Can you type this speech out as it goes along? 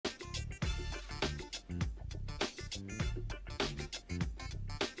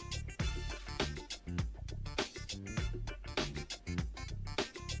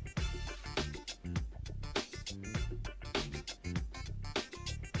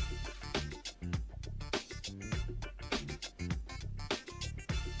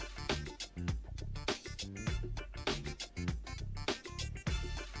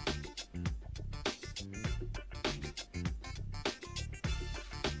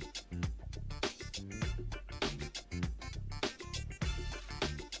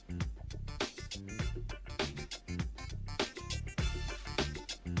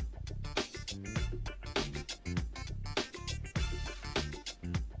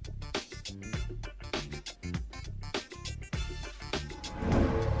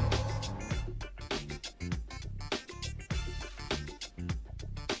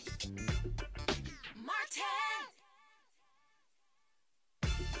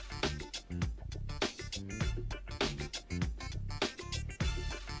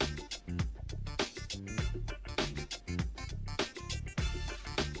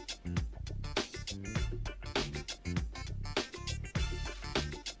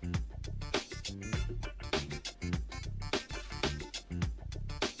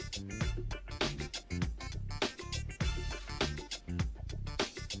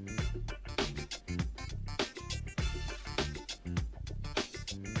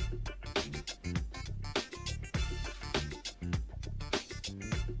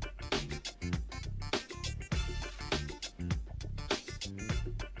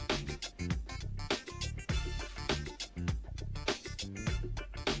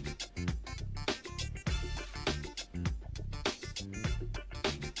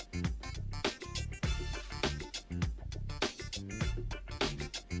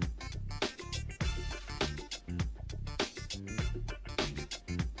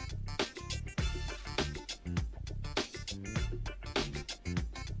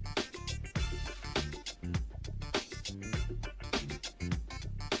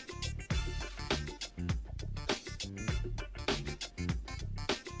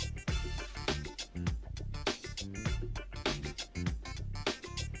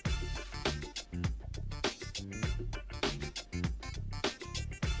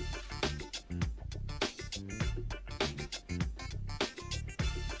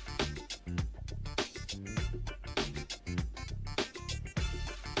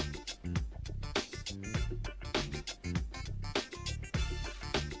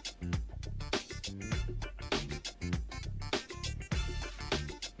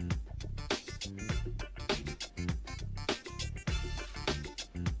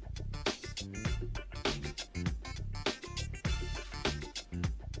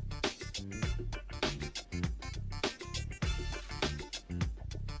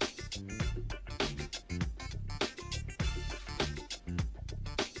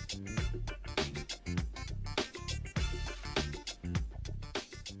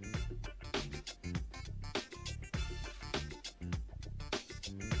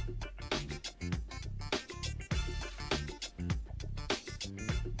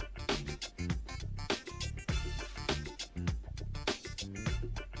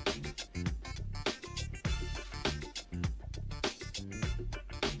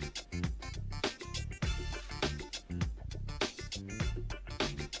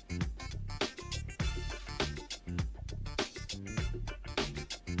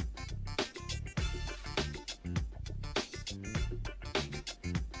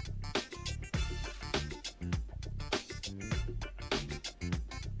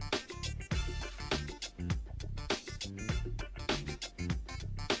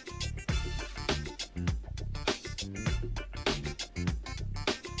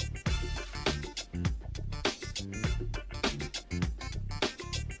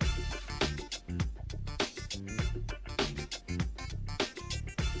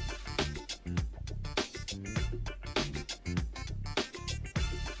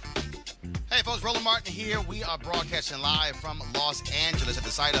folks, Roland Martin here. We are broadcasting live from Los Angeles at the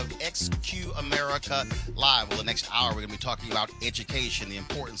site of XQ America Live. Well, the next hour we're going to be talking about education, the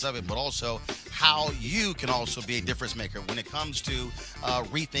importance of it, but also how you can also be a difference maker when it comes to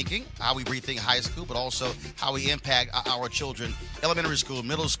rethinking, how we rethink high school, but also how we impact our children, elementary school,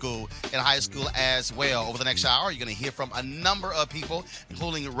 middle school, and high school as well. Over the next hour, you're going to hear from a number of people,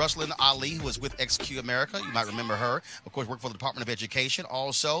 including Roland Ali, who was with XQ America. You might remember her. Of course, worked for the Department of Education.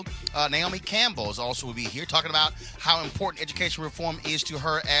 Also, Melanie Campbell is also will be here talking about how important education reform is to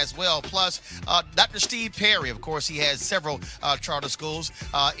her as well. Plus, Dr. Steve Perry, of course, he has several charter schools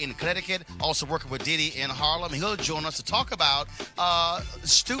in Connecticut, also working with Diddy in Harlem. He'll join us to talk about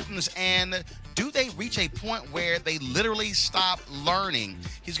students and do they reach a point where they literally stop learning?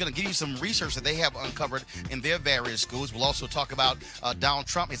 He's going to give you some research that they have uncovered in their various schools. We'll also talk about Donald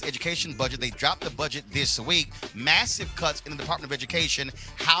Trump, his education budget. They dropped the budget this week. Massive cuts in the Department of Education.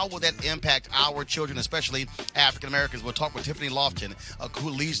 How will that impact our children, especially African Americans? We'll talk with Tiffany Lofton, who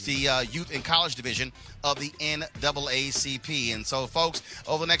leads the Youth and College Division of the NAACP. And so, folks,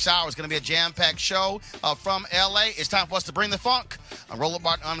 over the next hour, it's going to be a jam-packed show from L.A. It's time for us to bring the funk. Roland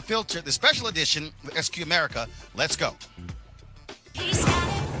Martin Unfiltered, the special edition of SQ America. Let's go. He's got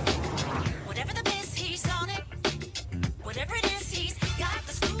it. Whatever the biz, he's on it. Whatever it is, he's got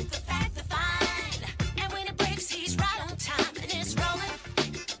the scoop, the fact, the find. And when it breaks, he's right on time and it's rolling.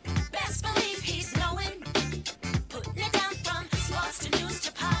 Best believe he's knowing. Putting it down from sports to news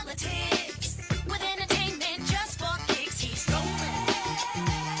to politics. With entertainment just for kicks, he's rolling.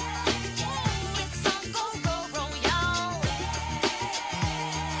 It's on go, y'all.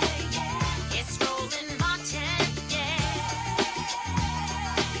 It's Roland Martin, yeah.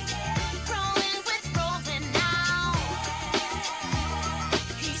 Rolling with Roland now.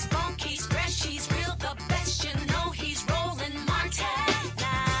 He's funky, he's fresh, he's real, the best, you know he's Roland Martin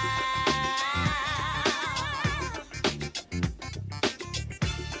now.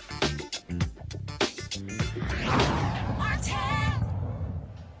 Martin.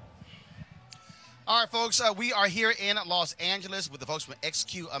 All right, folks, we are here in Los Angeles with the folks from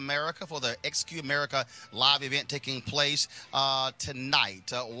XQ America for the XQ America live event taking place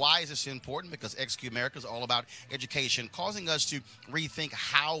tonight. Why is this important? Because XQ America is all about education, causing us to rethink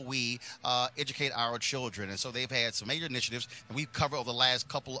how we educate our children. And so they've had some major initiatives that we've covered over the last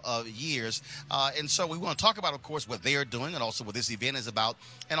couple of years. And so we want to talk about, of course, what they are doing and also what this event is about,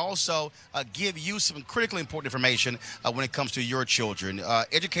 and also give you some critically important information when it comes to your children.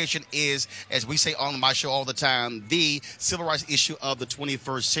 Education is, as we say on my show all the time, the civil rights issue of the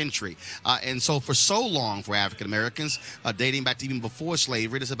 21st century. And so for so long for African Americans, dating back to even before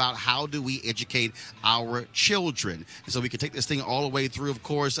slavery, it is about how do we educate our children. And so we can take this thing all the way through, of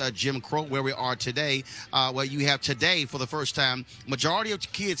course, Jim Crow, where we are today, where you have today, for the first time, majority of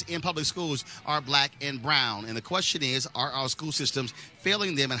kids in public schools are black and brown. And the question is, are our school systems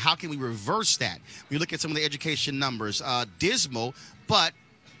failing them, and how can we reverse that? We look at some of the education numbers, dismal, but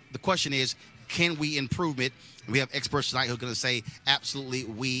the question is, can we improve it? We have experts tonight who are going to say absolutely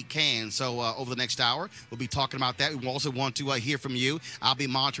we can. So over the next hour, we'll be talking about that. We also want to hear from you. I'll be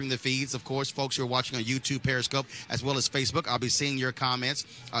monitoring the feeds, of course, folks who are watching on YouTube, Periscope, as well as Facebook. I'll be seeing your comments.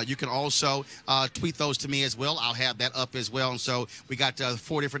 You can also tweet those to me as well. I'll have that up as well. And so we got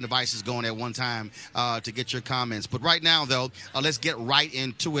 4 different devices going at one time to get your comments. But right now, though, let's get right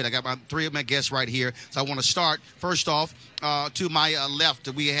into it. I got 3 of my guests right here. So I want to start, first off, to my left,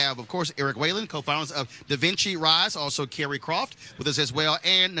 we have, of course, Eric Whalen, co-founders of Da Vinci Rise, also Carrie Croft with us as well,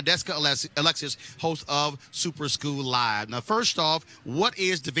 and Nadeska Alexis, host of Super School Live. Now, first off, what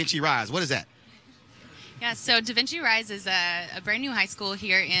is Da Vinci Rise? What is that? Yeah, so Da Vinci Rise is a brand new high school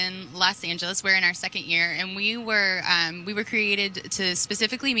here in Los Angeles. We're in our 2nd year, and we were created to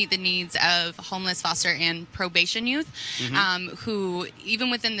specifically meet the needs of homeless, foster, and probation youth, who,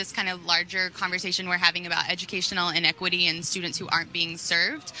 even within this kind of larger conversation we're having about educational inequity and students who aren't being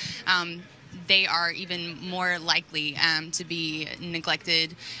served, they are even more likely to be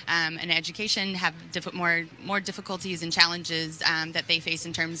neglected in education, have more difficulties and challenges that they face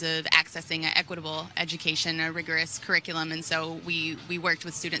in terms of accessing an equitable education, a rigorous curriculum. And so we worked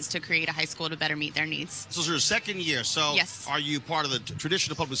with students to create a high school to better meet their needs. So it's your 2nd year. So yes. Are you part of the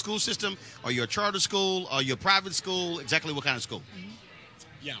traditional public school system? Are you a charter school? Are you a private school? Exactly what kind of school?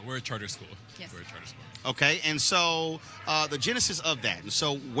 Yeah, we're a charter school. Yes. We're a charter school. Okay, and so the genesis of that. And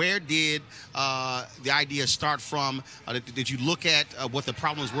so where did the idea start from? Did you look at what the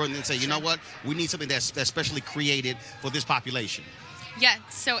problems were and then say, you know what, we need something that's specially created for this population? Yeah,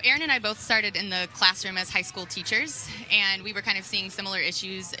 so Aaron and I both started in the classroom as high school teachers, and we were kind of seeing similar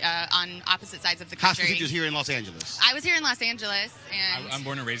issues on opposite sides of the High country. school teachers here in Los Angeles. I was here in Los Angeles, and I'm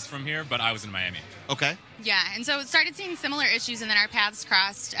born and raised from here, but I was in Miami. Okay. yeah, and so started seeing similar issues, and then our paths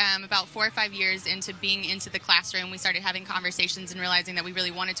crossed about 4 or 5 years into being into the classroom. We started having conversations and realizing that we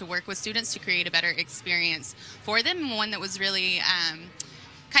really wanted to work with students to create a better experience for them, one that was really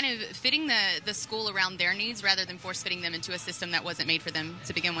kind of fitting the school around their needs rather than force fitting them into a system that wasn't made for them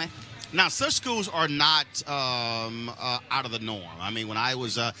to begin with. Now, such schools are not out of the norm. I mean, when I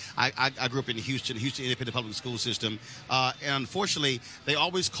was, I grew up in Houston Independent Public School System, and unfortunately, they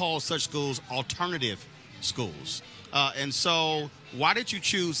always call such schools alternative schools. And so, why did you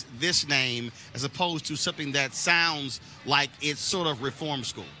choose this name as opposed to something that sounds like it's sort of reform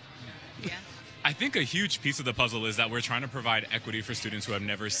school? Yeah. I think a huge piece of the puzzle is that we're trying to provide equity for students who have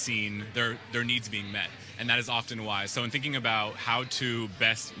never seen their needs being met. And that is often why. So in thinking about how to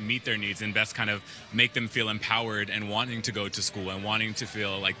best meet their needs and best kind of make them feel empowered and wanting to go to school and wanting to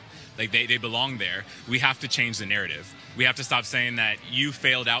feel like they belong there, we have to change the narrative. We have to stop saying that you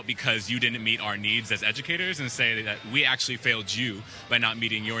failed out because you didn't meet our needs as educators and say that we actually failed you by not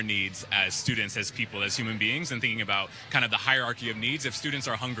meeting your needs as students, as people, as human beings, and thinking about kind of the hierarchy of needs. If students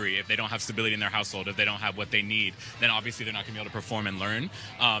are hungry, if they don't have stability in their household, if they don't have what they need, then obviously they're not going to be able to perform and learn.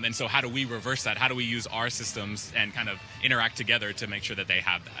 And so how do we reverse that? How do we use our systems and kind of interact together to make sure that they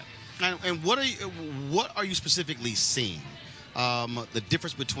have that? And what are you specifically seeing? The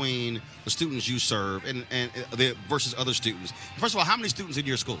difference between the students you serve and versus other students. First of all, how many students in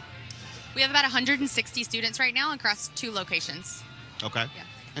your school? We have about 160 students right now across 2 locations. Okay. Yeah.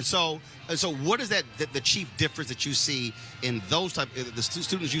 And so what is the chief difference that you see in those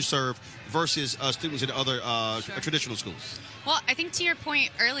students you serve versus students in other traditional schools? Well, I think to your point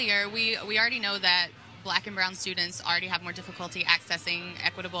earlier, we already know that Black and brown students already have more difficulty accessing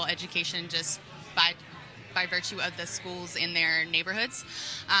equitable education just by virtue of the schools in their neighborhoods,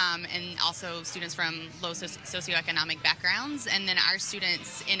 and also students from low socioeconomic backgrounds. And then our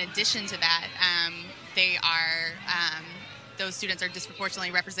students, in addition to that, those students are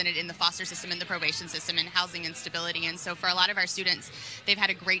disproportionately represented in the foster system and the probation system and housing instability. And so for a lot of our students, they've had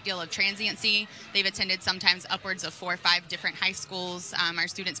a great deal of transiency. They've attended sometimes upwards of 4 or 5 different high schools. Our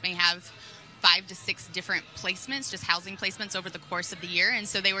students may have 5 to 6 different placements, just housing placements over the course of the year. And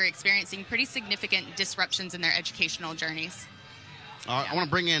so they were experiencing pretty significant disruptions in their educational journeys. All right, I want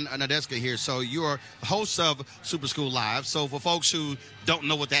to bring in Nadeska here. So you're the host of Super School Live. So for folks who don't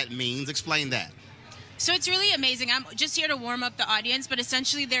know what that means, explain that. So it's really amazing. I'm just here to warm up the audience, but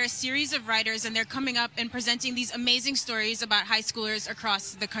essentially they're a series of writers, and they're coming up and presenting these amazing stories about high schoolers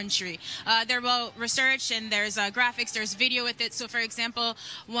across the country. They're well researched, and there's graphics, there's video with it. So for example,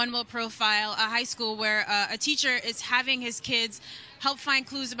 one will profile a high school where a teacher is having his kids help find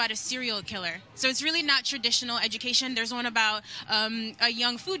clues about a serial killer. So it's really not traditional education. There's one about a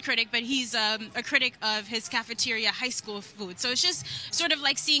young food critic, but he's a critic of his cafeteria high school food. So it's just sort of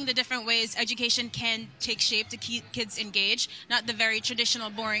like seeing the different ways education can take shape to keep kids engaged, not the very traditional,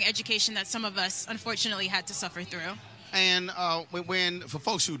 boring education that some of us unfortunately had to suffer through. And for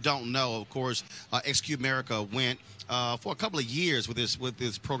folks who don't know, of course, XQ America went for a couple of years with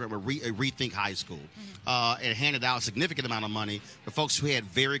this program, Rethink High School, and handed out a significant amount of money for folks who had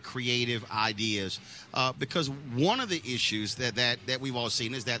very creative ideas. Because one of the issues that we've all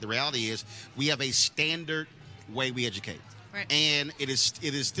seen is that the reality is we have a standard way we educate, Right. and it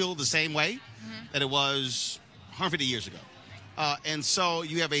is still the same way that it was 150 years ago. And so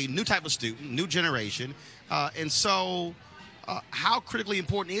you have a new type of student, new generation. And so how critically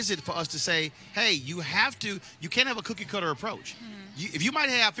important is it for us to say, hey, you can't have a cookie cutter approach. If you might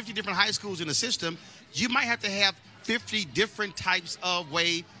have 50 different high schools in the system, you might have to have 50 different types of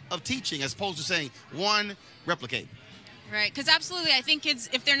way of teaching, as opposed to saying one, replicate. Right, because absolutely, I think kids,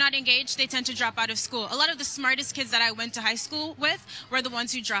 if they're not engaged, they tend to drop out of school. A lot of the smartest kids that I went to high school with were the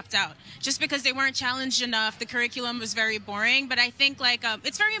ones who dropped out, just because they weren't challenged enough. The curriculum was very boring, but I think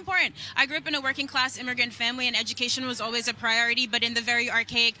it's very important. I grew up in a working class immigrant family, and education was always a priority, but in the very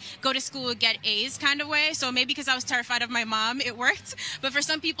archaic, go to school, get A's kind of way. So maybe because I was terrified of my mom, it worked. But for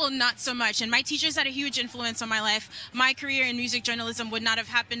some people, not so much. And my teachers had a huge influence on my life. My career in music journalism would not have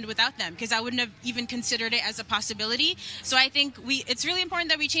happened without them, because I wouldn't have even considered it as a possibility. So I think it's really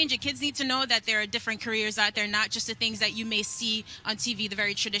important that we change it. Kids need to know that there are different careers out there, not just the things that you may see on TV, the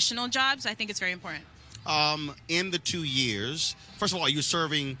very traditional jobs. I think it's very important. In the 2 years, first of all, you're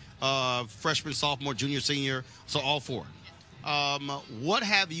serving freshman, sophomore, junior, senior, so all 4. What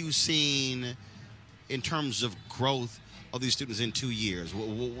have you seen in terms of growth of these students in 2 years?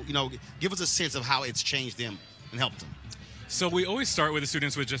 Give us a sense of how it's changed them and helped them. So we always start with the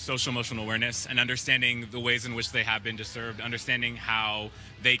students with just social emotional awareness and understanding the ways in which they have been disturbed, understanding how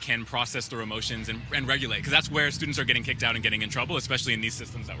they can process their emotions and regulate, because that's where students are getting kicked out and getting in trouble, especially in these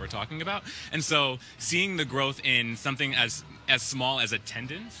systems that we're talking about. And so seeing the growth in something as small as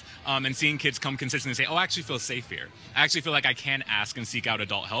attendance, and seeing kids come consistently and say, oh, I actually feel safe here. I actually feel like I can ask and seek out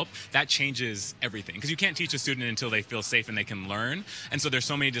adult help. That changes everything, because you can't teach a student until they feel safe and they can learn. And so there's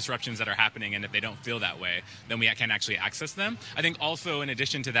so many disruptions that are happening, and if they don't feel that way, then we can actually access them. I think also, in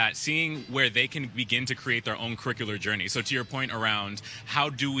addition to that, seeing where they can begin to create their own curricular journey. So to your point around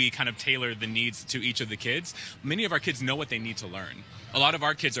how do we kind of tailor the needs to each of the kids, many of our kids know what they need to learn. A lot of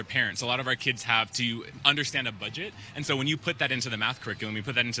our kids are parents. A lot of our kids have to understand a budget. And so when you put that into the math curriculum, you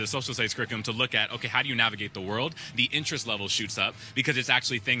put that into the social studies curriculum to look at, okay, how do you navigate the world? The interest level shoots up, because it's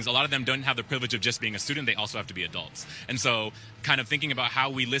actually things, a lot of them don't have the privilege of just being a student. They also have to be adults. And so kind of thinking about how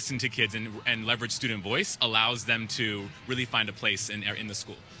we listen to kids and leverage student voice allows them to really find a place in the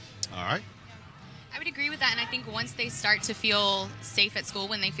school. All right. I would agree with that, and I think once they start to feel safe at school,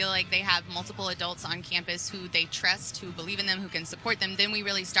 when they feel like they have multiple adults on campus who they trust, who believe in them, who can support them, then we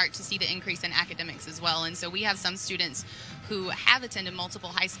really start to see the increase in academics as well. And so we have some students who have attended multiple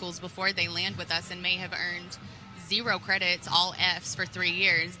high schools before they land with us and may have earned 0 credits, all Fs for 3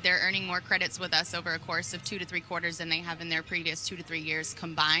 years. They're earning more credits with us over a course of 2 to 3 quarters than they have in their previous 2 to 3 years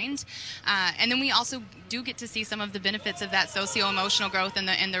combined. And then we also do get to see some of the benefits of that socio-emotional growth and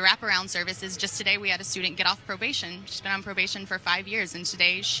the wraparound services. Just today we had a student get off probation. She's been on probation for 5 years, and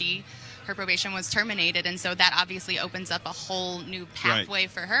today her probation was terminated, and so that obviously opens up a whole new pathway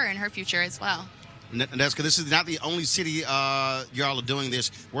for her and her future as well. And that's because this is not the only city y'all are doing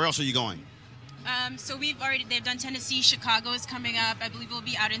this. Where else are you going? So they've done Tennessee, Chicago is coming up. I believe we'll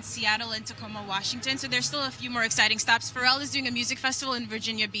be out in Seattle and Tacoma, Washington. So there's still a few more exciting stops. Pharrell is doing a music festival in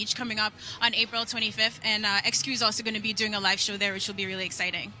Virginia Beach coming up on April 25th. And XQ is also going to be doing a live show there, which will be really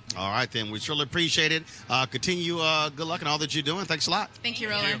exciting. All right, then. We surely appreciate it. Continue good luck in all that you're doing. Thanks a lot. Thank you,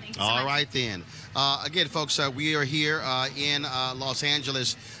 Roland. Thank you so All much. right, then. Again, folks, we are here in Los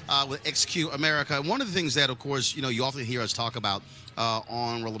Angeles with XQ America. One of the things that, of course, you often hear us talk about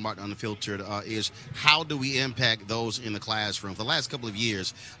on Roland Martin Unfiltered is how do we impact those in the classroom. For the last couple of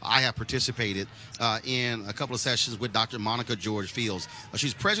years, I have participated in a couple of sessions with Dr. Monica George Fields.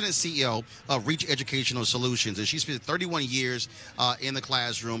 She's president and CEO of Reach Educational Solutions, and she spent 31 years in the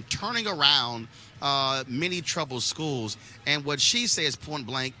classroom turning around many troubled schools. And what she says, point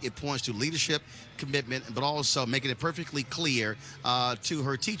blank, it points to leadership, commitment, but also making it perfectly clear to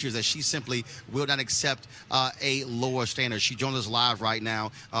her teachers that she simply will not accept a lower standard. She joins us live right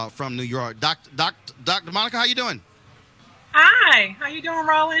now from New York. Dr. Monica, how you doing? Hi, how you doing,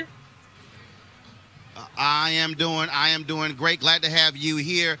 Roland? I am doing great. Glad to have you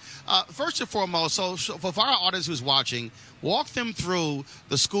here. First and foremost, so for our audience who's watching, walk them through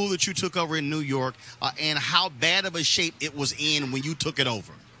the school that you took over in New York and how bad of a shape it was in when you took it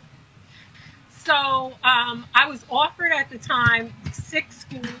over. So I was offered at the time 6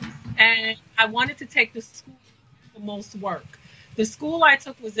 schools, and I wanted to take the school with the most work. The school I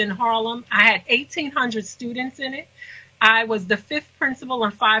took was in Harlem. I had 1,800 students in it. I was the 5th principal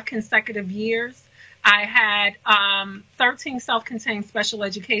in 5 consecutive years. I had 13 self-contained special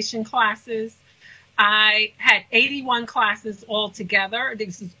education classes. I had 81 classes altogether.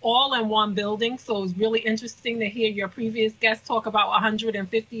 This is all in one building, so it was really interesting to hear your previous guest talk about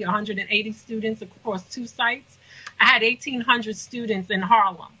 150, 180 students across 2 sites. I had 1,800 students in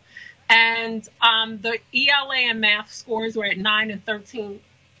Harlem. And the ELA and math scores were at 9 and 13%,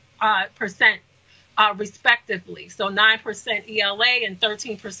 respectively. So 9% ELA and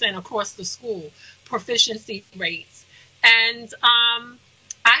 13% across the school proficiency rates. And I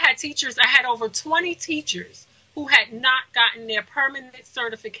had over 20 teachers who had not gotten their permanent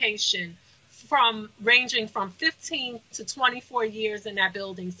certification ranging from 15 to 24 years in that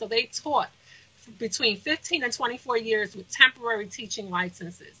building. So they taught between 15 and 24 years with temporary teaching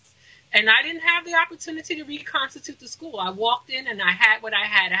licenses. And I didn't have the opportunity to reconstitute the school. I walked in and I had what I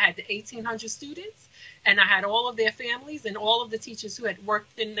had. I had the 1,800 students, and I had all of their families and all of the teachers who had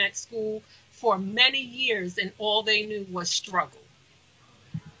worked in that school for many years, and all they knew was struggle.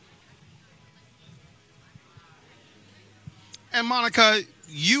 And Monica,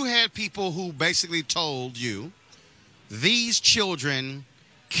 you had people who basically told you these children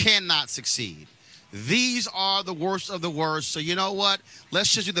cannot succeed. These are the worst of the worst. So you know what?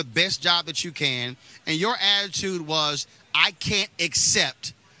 Let's just do the best job that you can. And your attitude was, I can't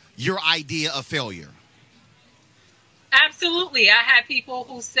accept your idea of failure. Absolutely. I had people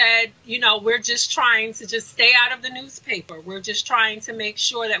who said, we're just trying to just stay out of the newspaper. We're just trying to make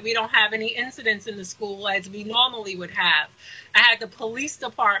sure that we don't have any incidents in the school as we normally would have. I had the police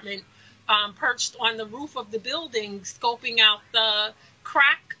department perched on the roof of the building, scoping out the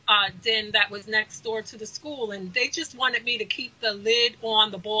crack den that was next door to the school. And they just wanted me to keep the lid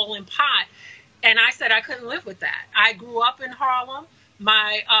on the boiling pot. And I said I couldn't live with that. I grew up in Harlem.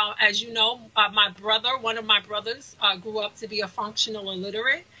 As you know, one of my brothers grew up to be a functional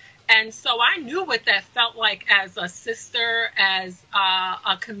illiterate. And so I knew what that felt like as a sister, as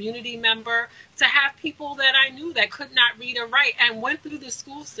a community member, to have people that I knew that could not read or write and went through the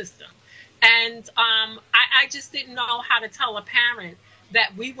school system. And I just didn't know how to tell a parent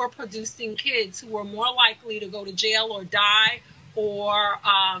that we were producing kids who were more likely to go to jail or die or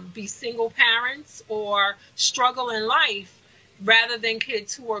be single parents or struggle in life, rather than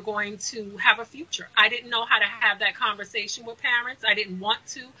kids who are going to have a future. I didn't know how to have that conversation with parents. I didn't want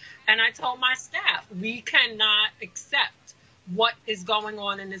to. And I told my staff, we cannot accept what is going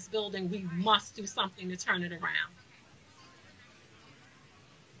on in this building. We must do something to turn it around.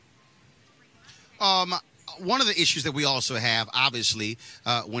 One of the issues that we also have, obviously,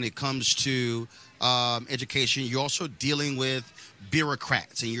 when it comes to education, you're also dealing with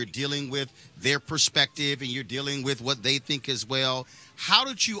bureaucrats, and you're dealing with their perspective, and you're dealing with what they think as well. How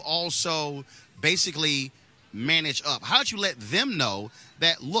did you also basically manage up? How did you let them know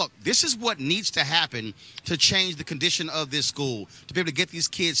that, look, this is what needs to happen to change the condition of this school, to be able to get these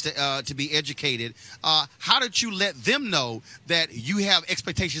kids to be educated? How did you let them know that you have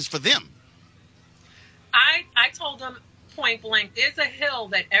expectations for them? I told them point blank, there's a hill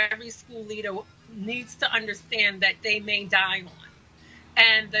that every school leader needs to understand that they may die on.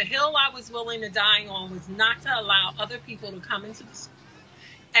 And the hill I was willing to die on was not to allow other people to come into the school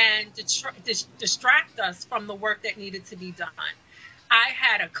and distract us from the work that needed to be done. I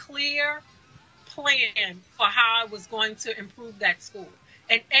had a clear plan for how I was going to improve that school.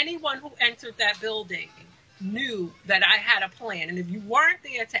 And anyone who entered that building knew that I had a plan. And if you weren't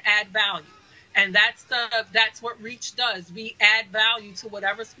there to add value, and that's what Reach does, we add value to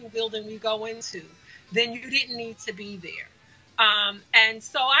whatever school building we go into, then you didn't need to be there. And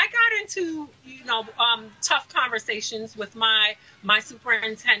so I got into, tough conversations with my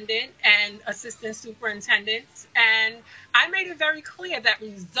superintendent and assistant superintendents. And I made it very clear that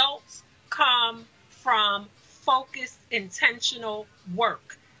results come from focused, intentional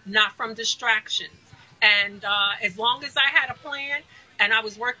work, not from distractions. And as long as I had a plan and I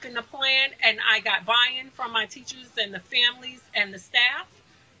was working the plan and I got buy-in from my teachers and the families and the staff,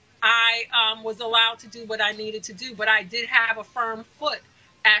 I was allowed to do what I needed to do. But I did have a firm foot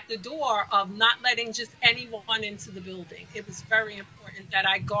at the door of not letting just anyone into the building. It was very important that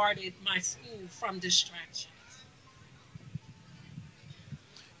I guarded my school from distractions.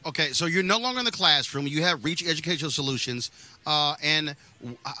 Okay, so you're no longer in the classroom. You have Reach Educational Solutions. And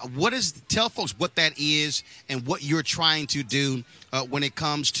tell folks what that is and what you're trying to do when it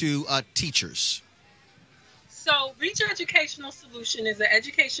comes to teachers. So Reach Educational Solution is an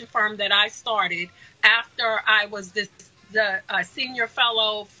education firm that I started after I was the senior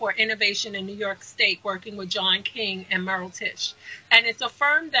fellow for innovation in New York State, working with John King and Merrill Tisch. And it's a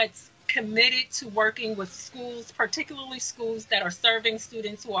firm that's committed to working with schools, particularly schools that are serving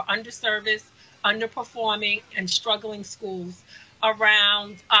students who are underserviced, underperforming, and struggling schools,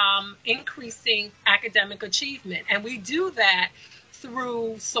 around increasing academic achievement. And we do that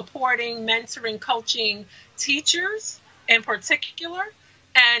through supporting, mentoring, coaching teachers in particular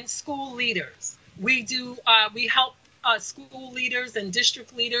and school leaders. We help school leaders and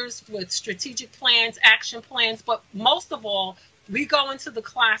district leaders with strategic plans, action plans, but most of all, we go into the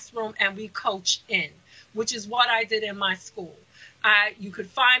classroom and we coach in, which is what I did in my school. You could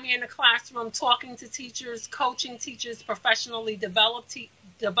find me in the classroom talking to teachers, coaching teachers, professionally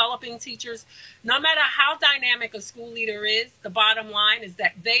developing teachers. No matter how dynamic a school leader is, the bottom line is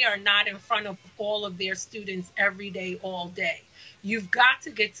that they are not in front of all of their students every day, all day. You've got to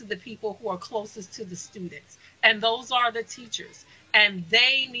get to the people who are closest to the students, and those are the teachers, and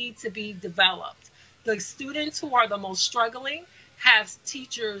they need to be developed. The students who are the most struggling have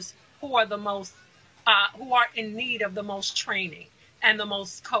teachers who are who are in need of the most training and the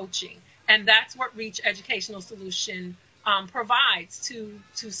most coaching. And that's what Reach Educational Solution provides to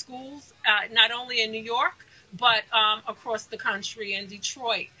schools, not only in New York, but across the country, in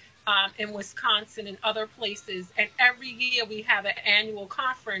Detroit, in Wisconsin, and other places. And every year we have an annual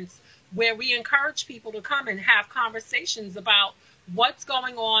conference where we encourage people to come and have conversations about what's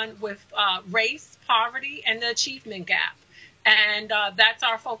going on with race, poverty, and the achievement gap. And that's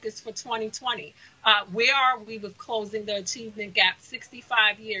our focus for 2020. Where are we with closing the achievement gap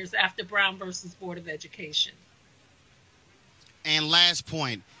 65 years after Brown versus Board of Education? And last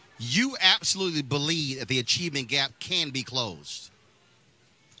point, you absolutely believe that the achievement gap can be closed.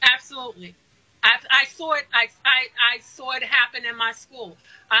 Absolutely. I saw it. I saw it happen in my school.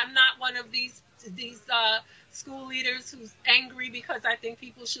 I'm not one of these school leaders who's angry because I think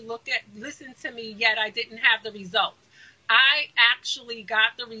people should listen to me, yet I didn't have the results. I actually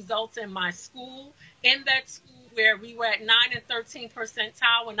got the results in my school, in that school where we were at 9 and 13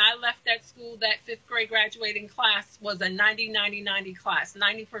 percentile. When I left that school, that 5th grade graduating class was a 90-90-90 class,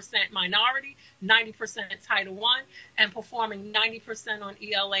 90% minority, 90% Title I, and performing 90% on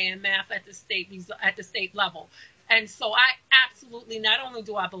ELA and math at the state level. And so I absolutely, not only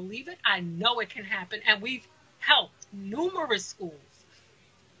do I believe it, I know it can happen. And we've helped numerous schools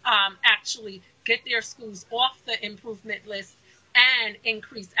actually get their schools off the improvement list and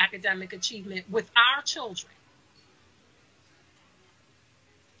increase academic achievement with our children.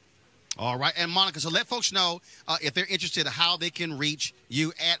 All right. And Monica, so let folks know if they're interested how they can reach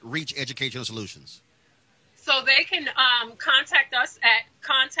you at Reach Educational Solutions. So they can contact us at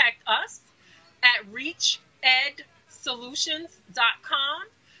reachedsolutions.com.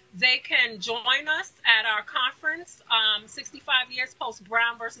 They can join us at our conference, 65 Years Post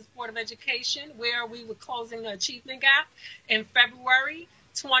Brown versus Board of Education, where we were closing the achievement gap in February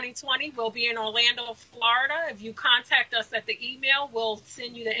 2020. We'll be in Orlando, Florida. If you contact us at the email, we'll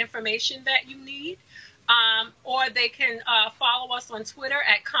send you the information that you need. Or they can follow us on Twitter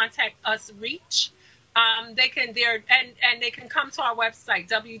at ContactUsReach. They can come to our website,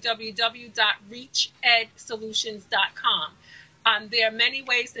 www.reachedsolutions.com. There are many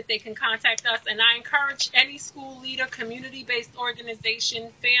ways that they can contact us, and I encourage any school leader, community-based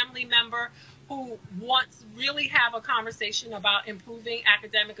organization, family member who wants really have a conversation about improving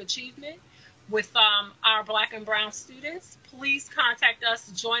academic achievement with our Black and Brown students. Please contact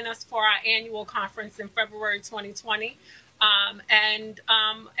us, join us for our annual conference in February 2020. And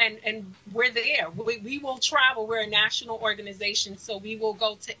we're there. We will travel. We're a national organization, so we will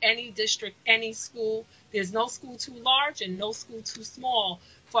go to any district, any school. There's no school too large and no school too small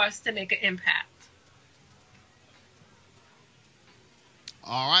for us to make an impact.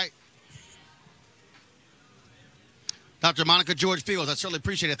 All right. Dr. Monica George Fields, I certainly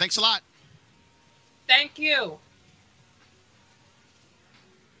appreciate it. Thanks a lot. Thank you.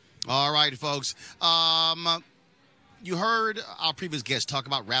 All right, folks. You heard our previous guest talk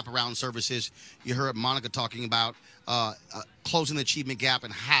about wraparound services. You heard Monica talking about closing the achievement gap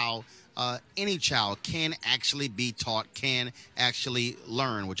and how any child can actually be taught, can actually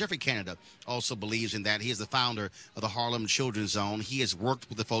learn. Well, Jeffrey Canada also believes in that. He is the founder of the Harlem Children's Zone. He has worked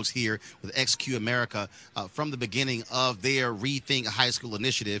with the folks here with XQ America from the beginning of their Rethink High School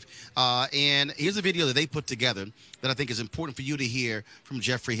initiative. And here's a video that they put together that I think is important for you to hear from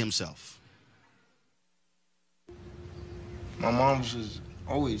Jeffrey himself. My mom was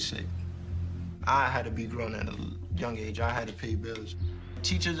always sick. I had to be grown at a young age. I had to pay bills.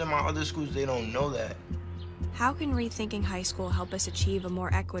 Teachers in my other schools, they don't know that. How can Rethinking High School help us achieve a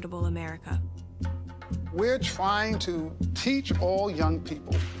more equitable America? We're trying to teach all young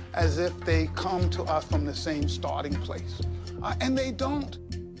people as if they come to us from the same starting place. And they don't.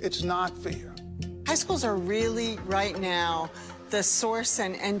 It's not fair. High schools are really, right now, the source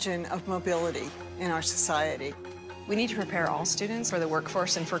and engine of mobility in our society. We need to prepare all students for the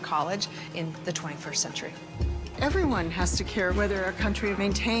workforce and for college in the 21st century. Everyone has to care whether our country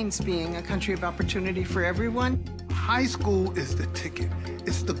maintains being a country of opportunity for everyone. High school is the ticket.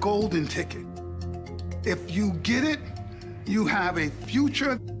 It's the golden ticket. If you get it, you have a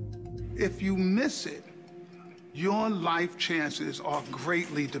future. If you miss it, your life chances are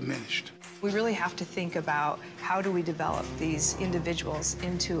greatly diminished. We really have to think about how do we develop these individuals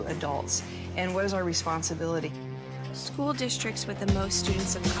into adults, and what is our responsibility? School districts with the most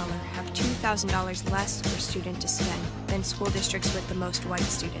students of color have $2,000 less per student to spend than school districts with the most white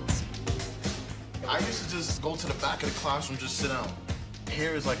students. I used to just go to the back of the classroom, just sit down.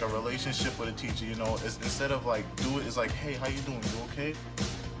 Here is like a relationship with a teacher, you know. Instead of like do it, it's like, hey, how you doing? You okay?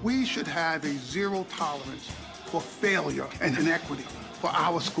 We should have a zero tolerance for failure and inequity for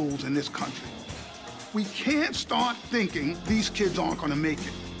our schools in this country. We can't start thinking these kids aren't going to make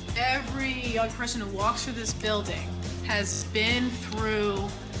it. Every young person who walks through this building has been through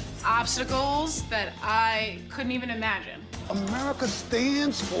obstacles that I couldn't even imagine. America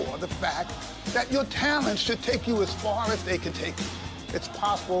stands for the fact that your talents should take you as far as they can take you. It's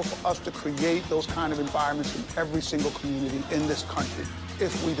possible for us to create those kind of environments in every single community in this country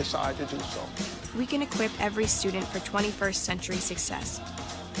if we decide to do so. we can equip every student for 21st century success.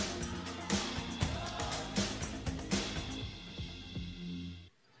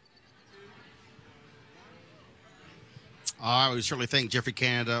 All right, we certainly thank Jeffrey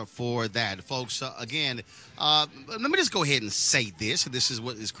Canada for that. Folks, again, let me just go ahead and say this. This is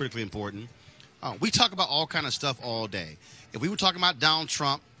what is critically important. We talk about all kind of stuff all day. If we were talking about Donald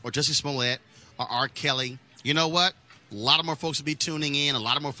Trump or Jussie Smollett or R. Kelly, you know what? A lot of more folks would be tuning in. A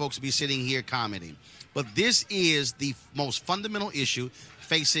lot of more folks would be sitting here commenting. But this is the most fundamental issue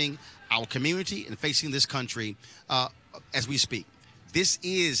facing our community and facing this country as we speak. This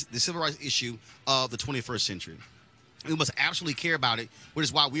is the civil rights issue of the 21st century. We must absolutely care about it, which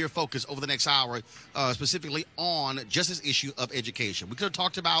is why we are focused over the next hour specifically on just this issue of education. We could have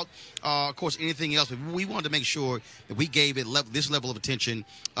talked about, of course, anything else, but we wanted to make sure that we gave it this level of attention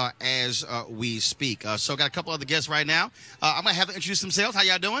as we speak. So got a couple other guests right now. I'm going to have them introduce themselves. How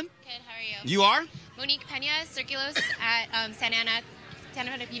y'all doing? Good. How are you? You are? Monique Pena, Circulos at Santa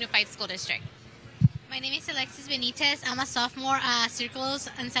Ana Unified School District. My name is Alexis Benitez. I'm a sophomore at Circulos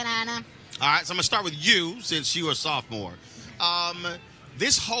in Santa Ana. All right, so I'm going to start with you since you are a sophomore.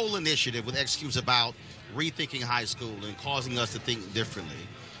 This whole initiative with XQ is about rethinking high school and causing us to think differently.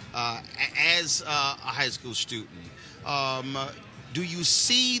 As a high school student, do you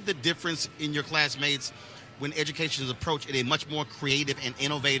see the difference in your classmates when education is approached in a much more creative and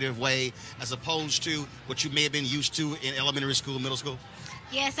innovative way as opposed to what you may have been used to in elementary school, middle school?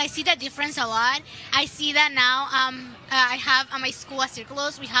 Yes, I see the difference a lot. I see that now. I have at my school at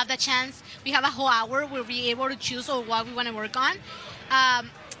Circulos, we have the chance, we have a whole hour where we're able to choose what we want to work on.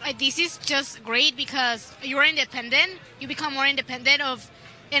 This is just great because you're independent. You become more independent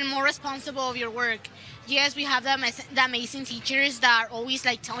and more responsible of your work. Yes, we have the amazing teachers that are always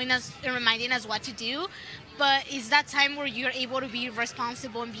like telling us and reminding us what to do. But it's that time where you're able to be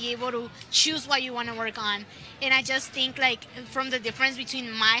responsible and be able to choose what you want to work on. And I just think like from the difference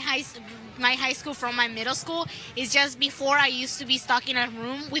between my high school from my middle school is just before I used to be stuck in a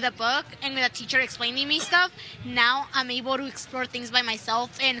room with a book and with a teacher explaining me stuff. Now I'm able to explore things by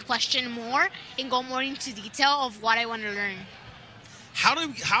myself and question more and go more into detail of what I want to learn. How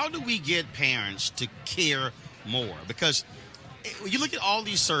do we get parents to care more? Because you look at all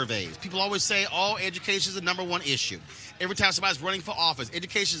these surveys, people always say, oh, education is the number one issue. Every time somebody's running for office,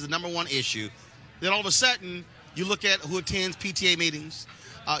 education is the number one issue. Then all of a sudden, you look at who attends PTA meetings,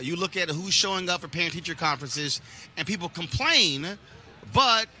 you look at who's showing up for parent-teacher conferences, and people complain,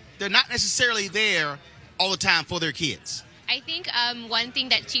 but they're not necessarily there all the time for their kids. I think one thing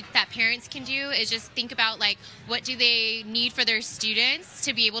that parents can do is just think about like what do they need for their students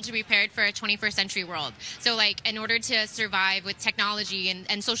to be able to be prepared for a 21st century world. So like in order to survive with technology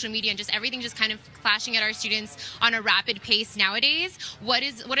and social media and just everything just kind of clashing at our students on a rapid pace nowadays, what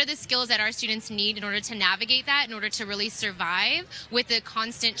are the skills that our students need in order to navigate that, in order to really survive with the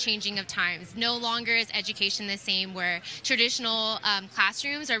constant changing of times? No longer is education the same where traditional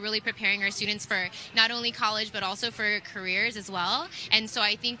classrooms are really preparing our students for not only college but also for careers as well. And so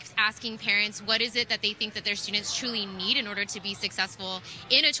I think asking parents what is it that they think that their students truly need in order to be successful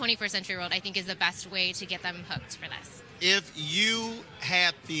in a 21st century world, I think is the best way to get them hooked for this. If you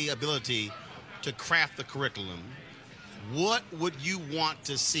had the ability to craft the curriculum, what would you want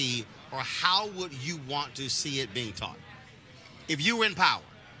to see or how would you want to see it being taught? If you were in power.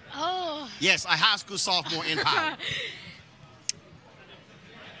 Oh. Yes, a high school sophomore in power.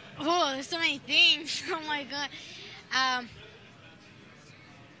 Oh, there's so many things. Oh my God.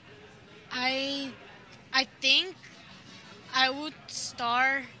 I think I would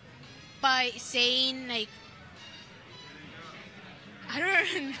start by saying like I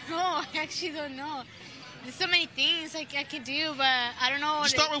don't know. I actually don't know. There's so many things I could do, but I don't know.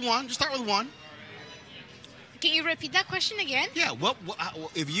 Just start with one. Just start with one. Can you repeat that question again? Yeah. What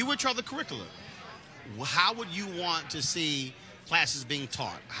if you were trying the curriculum? How would you want to see classes being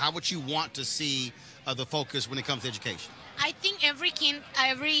taught? How would you want to see the focus when it comes to education? I think every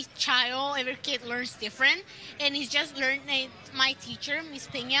child, every kid learns different, and it's just learning. My teacher, Miss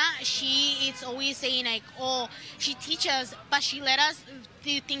Pena, she is always saying like, oh, she teaches us, but she let us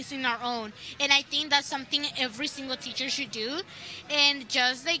do things in our own. And I think that's something every single teacher should do. And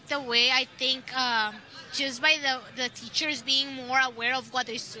just like the way I think, just by the teachers being more aware of what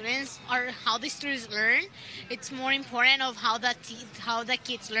their students are, how the students learn, it's more important of how the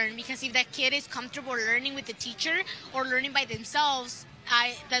kids learn. Because if that kid is comfortable learning with the teacher or learning by themselves,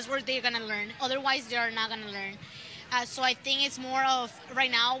 that's where they're gonna learn. Otherwise, they are not gonna learn. So I think it's more of, right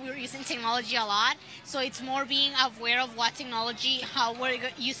now we're using technology a lot, so it's more being aware of what technology, how we're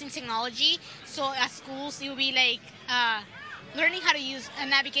using technology. So at schools it will be like learning how to use and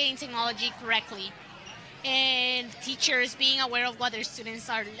navigating technology correctly, and teachers being aware of what their students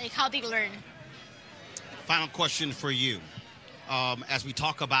are, like how they learn. Final question for you. As we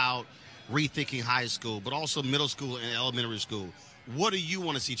talk about rethinking high school, but also middle school and elementary school, what do you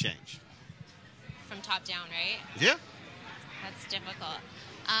want to see change? From top down, right? Yeah. That's difficult.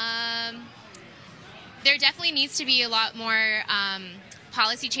 There definitely needs to be a lot more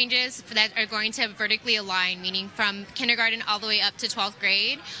policy changes that are going to vertically align, meaning from kindergarten all the way up to 12th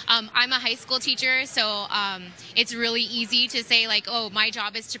grade. I'm a high school teacher, so it's really easy to say like, oh, my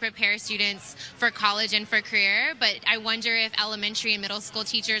job is to prepare students for college and for career, but I wonder if elementary and middle school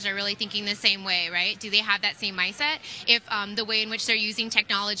teachers are really thinking the same way, right? Do they have that same mindset? If the way in which they're using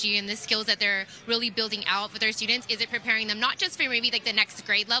technology and the skills that they're really building out for their students, is it preparing them not just for maybe like the next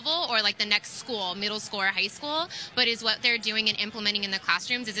grade level or like the next school, middle school or high school, but is what they're doing and implementing in the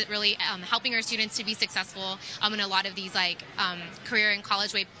classrooms, is it really helping our students to be successful in a lot of these like career and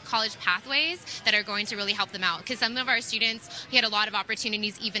college pathways that are going to really help them out? Because some of our students, we had a lot of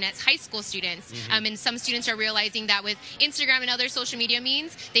opportunities even as high school students, and some students are realizing that with Instagram and other social media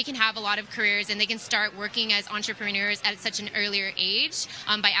means, they can have a lot of careers and they can start working as entrepreneurs at such an earlier age.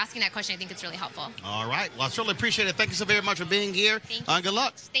 By asking that question, I think it's really helpful. All right. Well, I certainly appreciate it. Thank you so very much for being here. Thank you. Good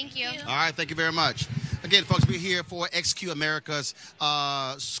luck. Thank you. All right. Thank you very much. Again, folks, we're here for XQ America's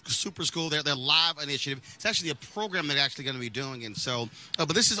Super School, their live initiative. It's actually a program they're actually going to be doing, and so,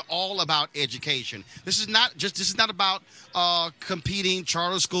 but this is all about education. This is not about competing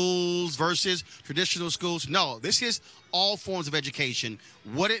charter schools versus traditional schools. No, this is all forms of education,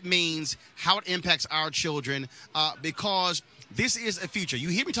 what it means, how it impacts our children, because this is a future. You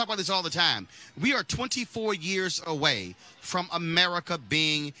hear me talk about this all the time. We are 24 years away from America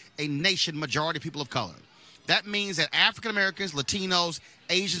being a nation majority people of color. That means that African Americans, Latinos,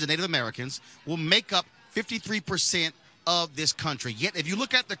 Asians, and Native Americans will make up 53% of this country. Yet, if you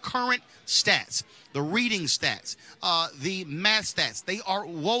look at the current stats, the reading stats, the math stats, they are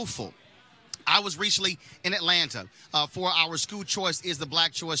woeful. I was recently in Atlanta for our School Choice is the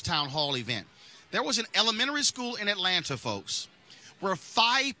Black Choice Town Hall event. There was an elementary school in Atlanta, folks, where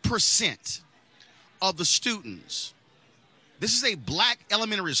 5% of the students, this is a black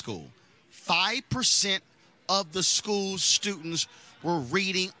elementary school, 5% of the school's students were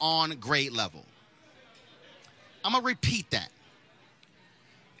reading on grade level. I'm going to repeat that.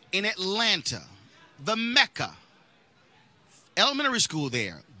 In Atlanta, the Mecca, elementary school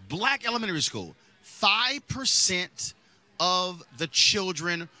there, black elementary school, 5% of the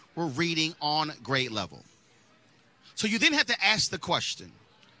children were reading on grade level. So you then have to ask the question,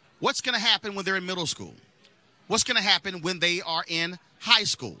 what's going to happen when they're in middle school? What's going to happen when they are in high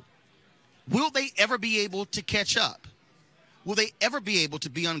school? Will they ever be able to catch up? Will they ever be able to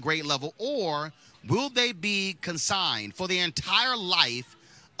be on grade level, or will they be consigned for the entire life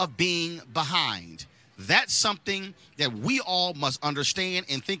of being behind? That's something that we all must understand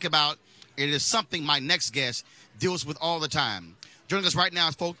and think about. It is something my next guest deals with all the time. Joining us right now,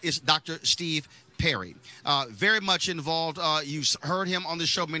 folks, is Dr. Steve Perry. Very much involved. You've heard him on the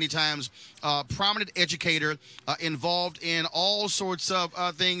show many times. Prominent educator, involved in all sorts of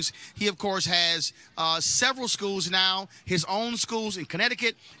things. He, of course, has several schools now, his own schools in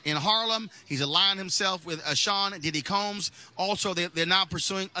Connecticut, in Harlem. He's aligned himself with Sean Diddy Combs. Also, they're now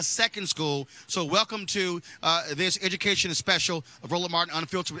pursuing a second school. So welcome to this education special of Roland Martin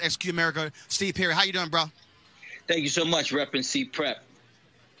Unfiltered with XQ America. Steve Perry, how you doing, bro? Thank you so much, Rep and C Prep.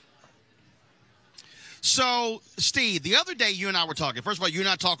 So, Steve, the other day you and I were talking. First of all, you and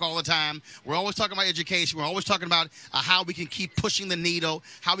I talk all the time. We're always talking about education. We're always talking about how we can keep pushing the needle,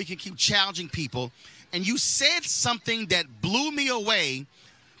 how we can keep challenging people. And you said something that blew me away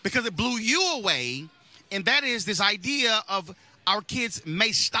because it blew you away, and that is this idea of our kids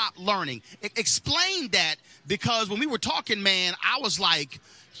may stop learning. Explain that, because when we were talking, man, I was like,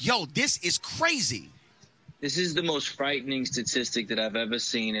 yo, this is crazy. This is the most frightening statistic that I've ever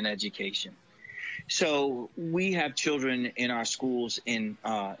seen in education. So we have children in our schools in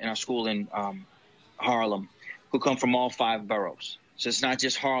our school in Harlem who come from all 5 boroughs. So it's not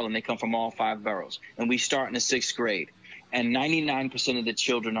just Harlem; they come from all 5 boroughs. And we start in the 6th grade, and 99% of the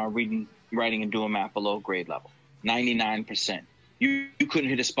children are reading, writing, and doing math below grade level. 99%. You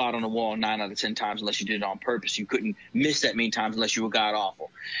couldn't hit a spot on the wall 9 out of 10 times unless you did it on purpose. You couldn't miss that many times unless you were god awful.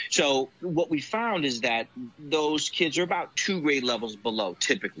 So what we found is that those kids are about 2 grade levels below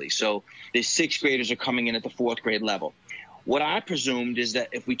typically. So the 6th graders are coming in at the 4th grade level. What I presumed is that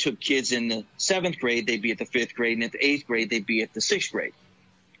if we took kids in the 7th grade, they'd be at the 5th grade, and at the 8th grade, they'd be at the 6th grade.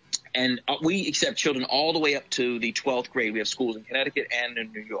 And we accept children all the way up to the 12th grade. We have schools in Connecticut and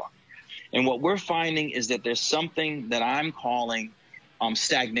in New York. And what we're finding is that there's something that I'm calling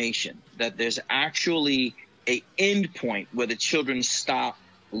stagnation, that there's actually a end point where the children stop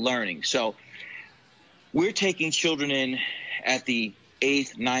learning. So we're taking children in at the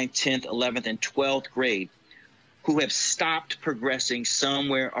 8th, 9th, 10th, 11th, and 12th grade who have stopped progressing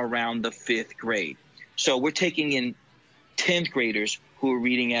somewhere around the 5th grade. So we're taking in 10th graders who are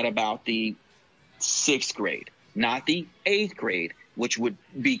reading at about the 6th grade, not the 8th grade, which would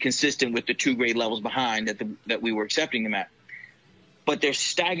be consistent with the 2 grade levels behind that we were accepting them at. But they're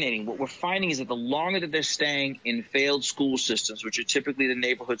stagnating. What we're finding is that the longer that they're staying in failed school systems, which are typically the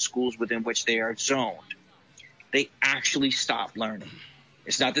neighborhood schools within which they are zoned, they actually stop learning.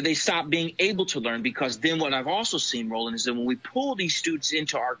 It's not that they stop being able to learn, because then what I've also seen, Roland, is that when we pull these students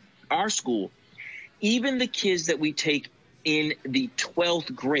into our school, even the kids that we take in the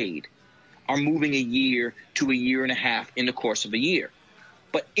 12th grade are moving a year to a year and a half in the course of a year.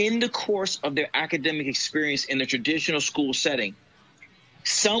 But in the course of their academic experience in the traditional school setting,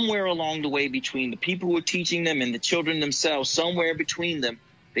 somewhere along the way between the people who are teaching them and the children themselves, somewhere between them,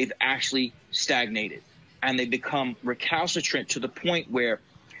 they've actually stagnated. And they become recalcitrant to the point where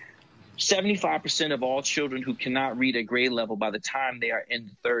 75% of all children who cannot read at grade level by the time they are in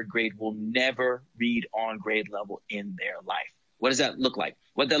the 3rd grade will never read on grade level in their life. What does that look like?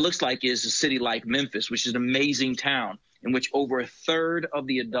 What that looks like is a city like Memphis, which is an amazing town in which over 1/3 of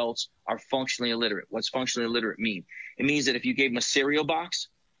the adults are functionally illiterate. What's functionally illiterate mean? It means that if you gave them a cereal box,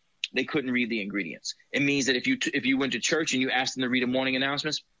 they couldn't read the ingredients. It means that if you went to church and you asked them to read the morning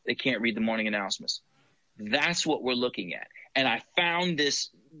announcements, they can't read the morning announcements. That's what we're looking at. And I found this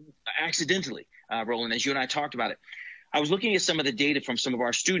accidentally, Roland, as you and I talked about it. I was looking at some of the data from some of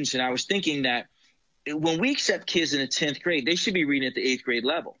our students, and I was thinking that when we accept kids in the 10th grade, they should be reading at the 8th grade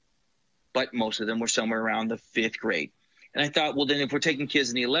level. But most of them were somewhere around the 5th grade. And I thought, well, then if we're taking kids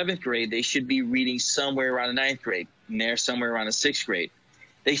in the 11th grade, they should be reading somewhere around the 9th grade, and they're somewhere around the 6th grade.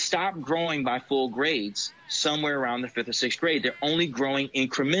 They stop growing by full grades somewhere around the 5th or 6th grade. They're only growing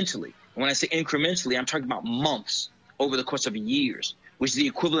incrementally. And when I say incrementally, I'm talking about months over the course of years, which is the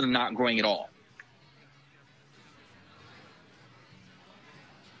equivalent of not growing at all.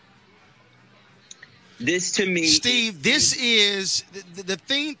 This, to me, Steve, this is the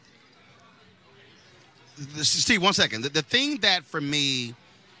thing. Steve, 1 second. The thing that for me,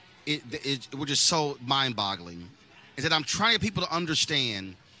 which is so mind-boggling, is that I'm trying to get people to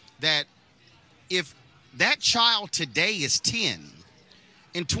understand that if that child today is 10,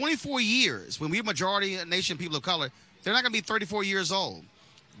 in 24 years, when we're majority nation people of color, they're not going to be 34 years old.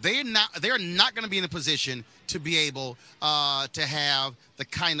 They're not going to be in a position to be able to have the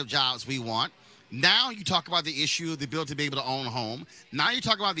kind of jobs we want. Now you talk about the issue of the ability to be able to own a home. Now you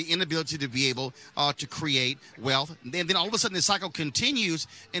talk about the inability to be able to create wealth. And then all of a sudden the cycle continues.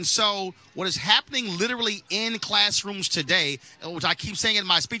 And so what is happening literally in classrooms today, which I keep saying in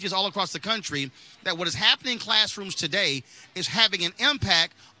my speeches all across the country, that what is happening in classrooms today is having an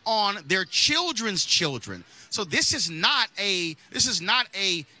impact on their children's children. So this is not a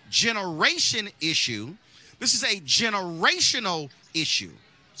generation issue. This is a generational issue.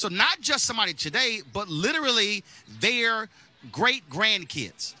 So not just somebody today, but literally their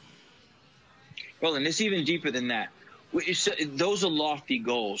great-grandkids. Well, and it's even deeper than that. Those are lofty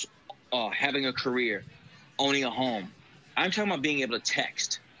goals, having a career, owning a home. I'm talking about being able to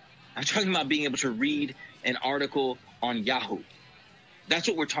text. I'm talking about being able to read an article on Yahoo. That's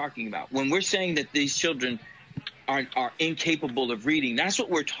what we're talking about. When we're saying that these children are incapable of reading, that's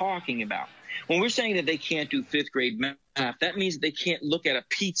what we're talking about. When we're saying that they can't do 5th grade math, that means they can't look at a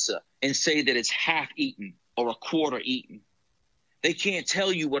pizza and say that it's half eaten or a quarter eaten. They can't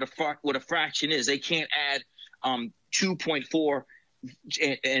tell you what a fraction is. They can't add 2.4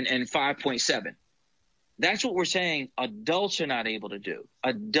 and 5.7. That's what we're saying adults are not able to do.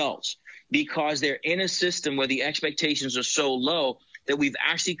 Adults, because they're in a system where the expectations are so low that we've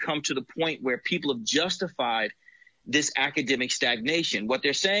actually come to the point where people have justified this academic stagnation. What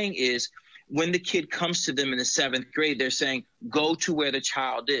they're saying is, when the kid comes to them in the 7th grade, they're saying, go to where the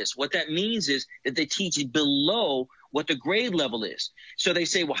child is. What that means is that they teach below what the grade level is. So they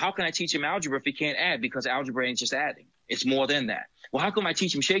say, well, how can I teach him algebra if he can't add? Because algebra ain't just adding. It's more than that. Well, how come I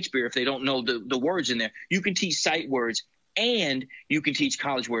teach him Shakespeare if they don't know the words in there? You can teach sight words and you can teach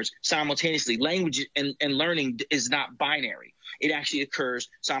college words simultaneously. Language and learning is not binary. It actually occurs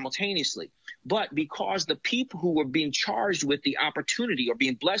simultaneously. But because the people who were being charged with the opportunity or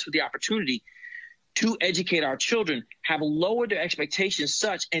being blessed with the opportunity to educate our children have lowered their expectations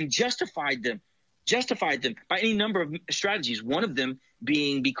such and justified them by any number of strategies, one of them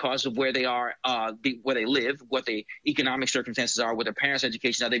being because of where they are, where they live, what the economic circumstances are, what their parents'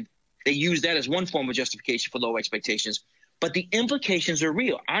 education are. They've They use that as one form of justification for low expectations. But the implications are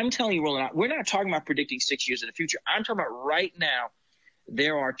real. I'm telling you, Roland, we're not talking about predicting 6 years in the future. I'm talking about right now,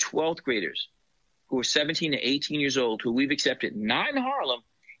 there are 12th graders who are 17 to 18 years old who we've accepted, not in Harlem,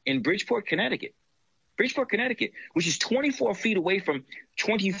 in Bridgeport, Connecticut. Bridgeport, Connecticut, which is 24 feet away from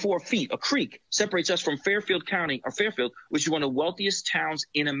 24 feet, a creek, separates us from Fairfield County, or Fairfield, which is one of the wealthiest towns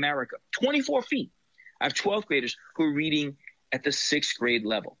in America. 24 feet. I have 12th graders who are reading at the 6th grade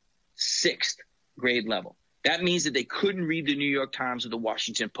level. 6th grade level. That means that they couldn't read the New York Times or the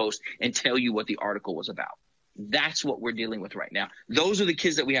Washington Post and tell you what the article was about. That's what we're dealing with right now. Those are the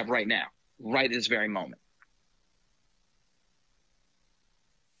kids that we have right now, right at this very moment.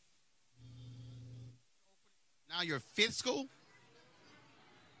 Now your 5th school?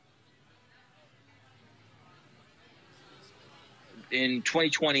 In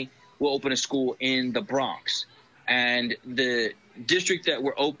 2020, we'll open a school in the Bronx. And the district that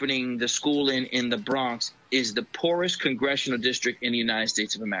we're opening the school in the Bronx is the poorest congressional district in the United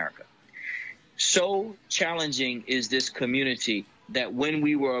States of America. So challenging is this community that when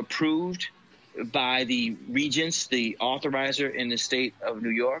we were approved by the regents, the authorizer in the state of New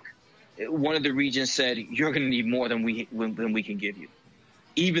York, one of the regents said, you're going to need more than we can give you.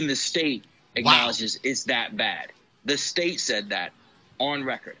 Even the state acknowledges it's that bad. The state said that on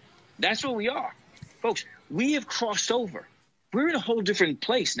record. That's where we are. Folks, we have crossed over. We're in a whole different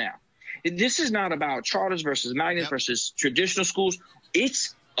place now. This is not about charters versus magnets versus traditional schools.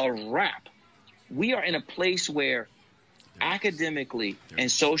 It's a wrap. We are in a place where academically and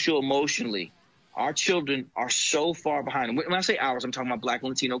social-emotionally, our children are so far behind. When I say ours, I'm talking about Black and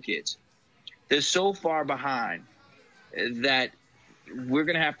Latino kids. They're so far behind that we're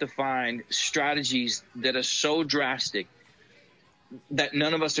going to have to find strategies that are so drastic that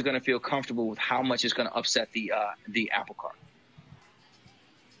none of us are going to feel comfortable with how much it's going to upset the apple cart.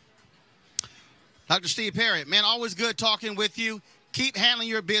 Dr. Steve Perry, man, always good talking with you. Keep handling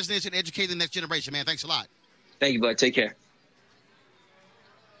your business and educating the next generation, man. Thanks a lot. Thank you, bud. Take care.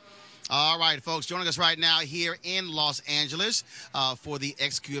 All right, folks, joining us right now here in Los Angeles for the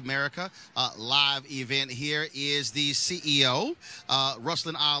XQ America live event here is the CEO,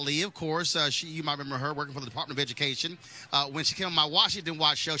 Ruslan Ali, of course. You might remember her working for the Department of Education. When she came on my Washington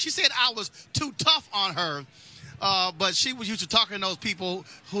Watch show, she said I was too tough on her. But she was used to talking to those people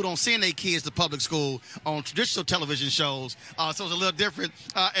who don't send their kids to public school on traditional television shows. So it's a little different.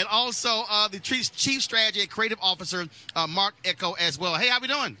 And also the Chief Strategy and Creative Officer, Mark Echo, as well. Hey, how we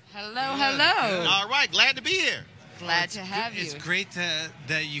doing? Hello, hello. All right, glad to be here. Glad to have you. It's great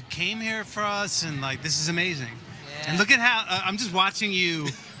that you came here for us, and like this is amazing. Yeah. And look at how I'm just watching you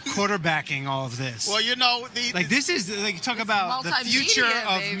quarterbacking all of this. Well, you know, this is like you talk about the future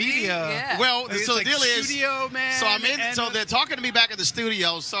of media. Yeah. Well, so the deal is, studio, man. So I'm in. So they're talking to me back at the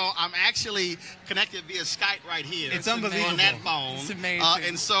studio. So I'm actually connected via Skype right here. It's unbelievable on that phone. It's amazing.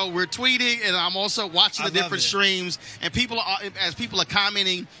 And so we're tweeting, and I'm also watching the different streams, and people are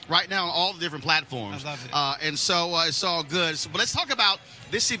commenting right now on all the different platforms. I love it. And so it's all good. But let's talk about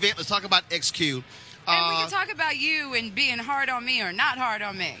this event. Let's talk about XQ. And we can talk about you and being hard on me or not hard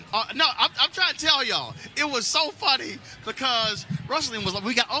on me. No, I'm trying to tell y'all. It was so funny because Ruslan was like,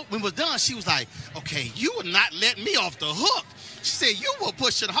 when it was done, she was like, okay, you would not let me off the hook. She said, you were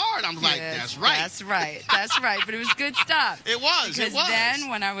pushing hard. I'm like, that's right. That's right. That's right. But it was good stuff. It was. Because then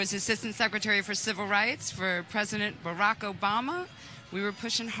when I was Assistant Secretary for Civil Rights for President Barack Obama, we were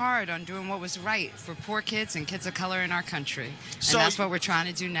pushing hard on doing what was right for poor kids and kids of color in our country. And so that's what we're trying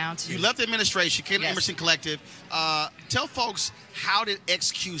to do now, too. You left the administration, came to Emerson Collective. Tell folks, how did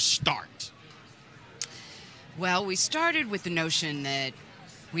XQ start? Well, we started with the notion that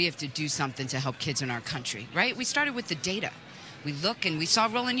we have to do something to help kids in our country, right? We started with the data. We look and we saw,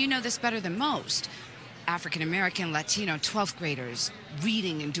 Roland, you know this better than most, African-American, Latino 12th graders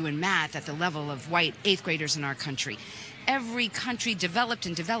reading and doing math at the level of white 8th graders in our country. Every country developed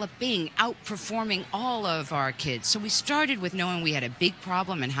and developing, outperforming all of our kids. So we started with knowing we had a big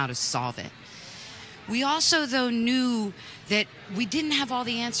problem and how to solve it. We also, though, knew that we didn't have all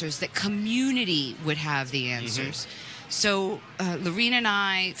the answers, that community would have the answers. Mm-hmm. So Lorena and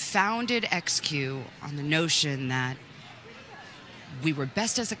I founded XQ on the notion that we were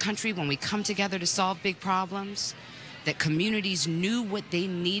best as a country when we come together to solve big problems, that communities knew what they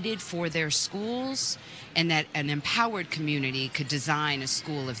needed for their schools, and that an empowered community could design a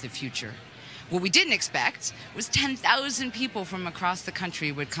school of the future. What we didn't expect was 10,000 people from across the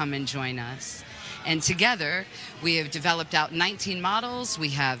country would come and join us. And together, we have developed out 19 models. We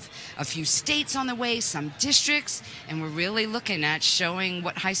have a few states on the way, some districts, and we're really looking at showing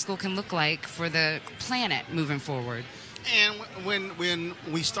what high school can look like for the planet moving forward. And when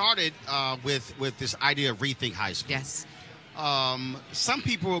we started with this idea of Rethink High School, yes, some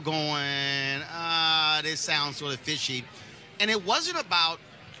people were going, this sounds sort of fishy, and it wasn't about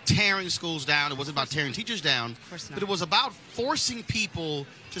tearing schools down. It wasn't about tearing teachers down, but it was about forcing people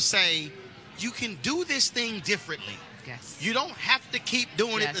to say, you can do this thing differently. Yes. You don't have to keep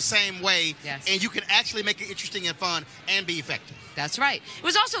doing it the same way, and you can actually make it interesting and fun and be effective. That's right. It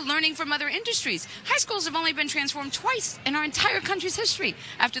was also learning from other industries. High schools have only been transformed twice in our entire country's history,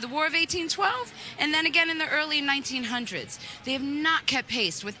 after the War of 1812 and then again in the early 1900s. They have not kept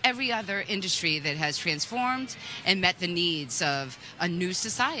pace with every other industry that has transformed and met the needs of a new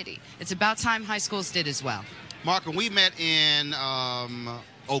society. It's about time high schools did as well. Mark, when we met in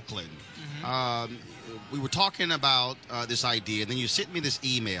Oakland, we were talking about this idea, and then you sent me this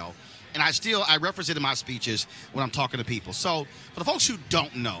email, and I reference it in my speeches when I'm talking to people. So for the folks who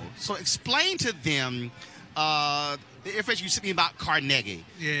don't know, so explain to them the information you sent me about Carnegie.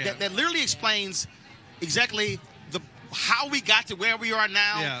 Yeah. That literally explains exactly how we got to where we are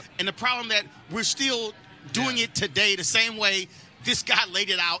now, and the problem that we're still doing it today the same way this guy laid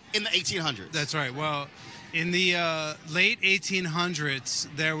it out in the 1800s. That's right. Well, in the late 1800s,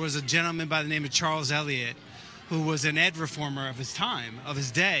 there was a gentleman by the name of Charles Eliot, who was an ed reformer of his time, of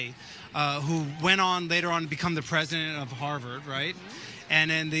his day, who went on later on to become the president of Harvard, right? And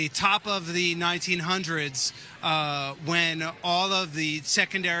in the top of the 1900s, when all of the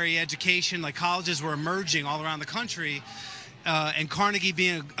secondary education, like colleges, were emerging all around the country, and Carnegie,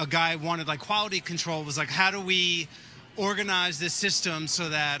 being a guy who wanted like quality control, was like, how do we organize this system so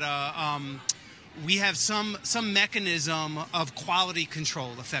that we have some mechanism of quality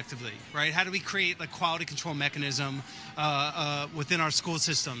control, effectively, right? How do we create like quality control mechanism within our school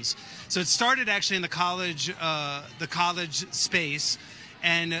systems? So it started actually in the college space,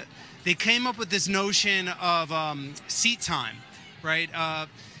 and they came up with this notion of seat time, right?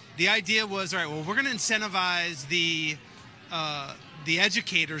 The idea was, all right, well, we're going to incentivize the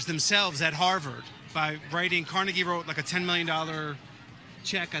educators themselves at Harvard by writing. Carnegie wrote like a $10 million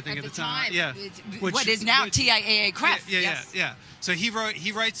check, I think, at the time. Yeah. What is now TIAA CREF. Yeah. So he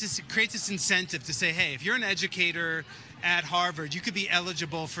creates this incentive to say, hey, if you're an educator at Harvard, you could be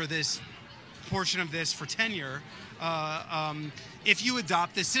eligible for this portion of this for tenure if you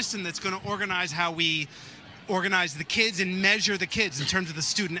adopt this system that's going to organize how we organize the kids and measure the kids in terms of the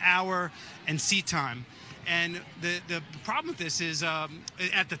student hour and seat time. And the problem with this is,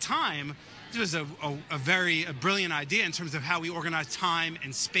 at the time, it was a brilliant idea in terms of how we organize time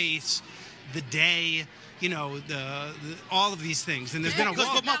and space, the day, all of these things. And there's been a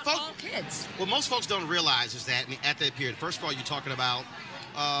what most folks don't realize is that at that period, first of all, you're talking about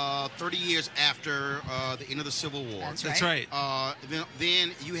 30 years after the end of the Civil War. That's right.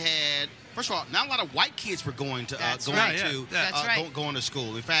 Then you had, first of all, not a lot of white kids were going to going to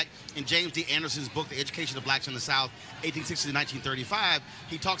school. In fact, in James D. Anderson's book, The Education of Blacks in the South, 1860 to 1935,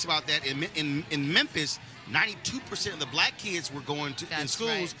 he talks about that in Memphis, 92% of the black kids were going to in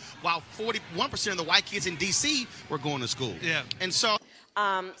schools, while 41% of the white kids in D.C. were going to school. Yeah. And so...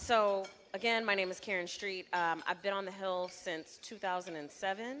 Again, my name is Karen Street. I've been on the Hill since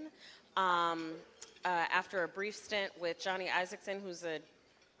 2007. After a brief stint with Johnny Isaacson, who's a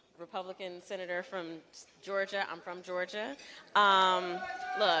Republican senator from Georgia. I'm from Georgia. All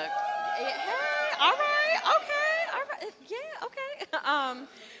right.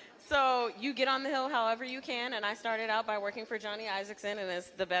 So you get on the Hill however you can, and I started out by working for Johnny Isaacson, and it's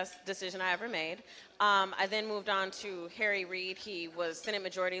the best decision I ever made. I then moved on to Harry Reid. He was Senate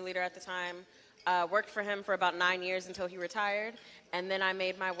Majority Leader at the time. Worked for him for about 9 years until he retired, and then I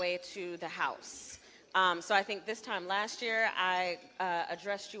made my way to the House. So I think this time last year, I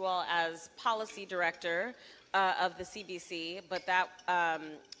addressed you all as Policy Director of the CBC, but that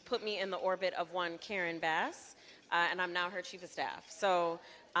put me in the orbit of one Karen Bass, and I'm now her Chief of Staff. So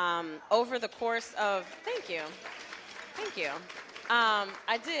over the course of, thank you.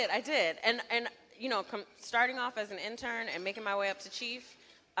 I did. And starting off as an intern and making my way up to chief,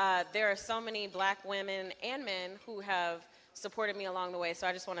 there are so many black women and men who have supported me along the way. So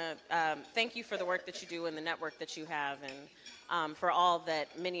I just want to thank you for the work that you do and the network that you have, and for all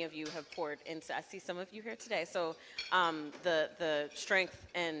that many of you have poured into. I see some of you here today. So the strength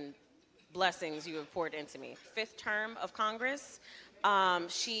and blessings you have poured into me. 5th term of Congress.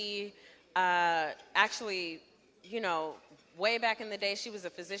 She actually, way back in the day, she was a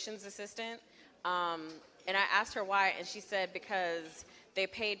physician's assistant. And I asked her why, and she said because they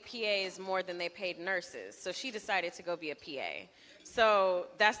paid PAs more than they paid nurses. So she decided to go be a PA. So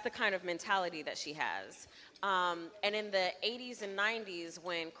that's the kind of mentality that she has. And in the 80s and 90s,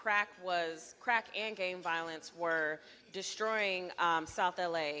 when crack and gang violence were destroying South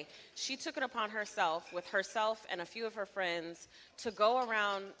LA, she took it upon herself, with herself and a few of her friends, to go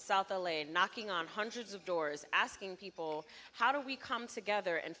around South LA, knocking on hundreds of doors, asking people, how do we come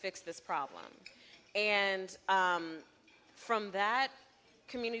together and fix this problem? And from that,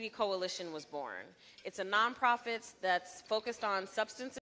 Community Coalition was born. It's a nonprofit that's focused on substance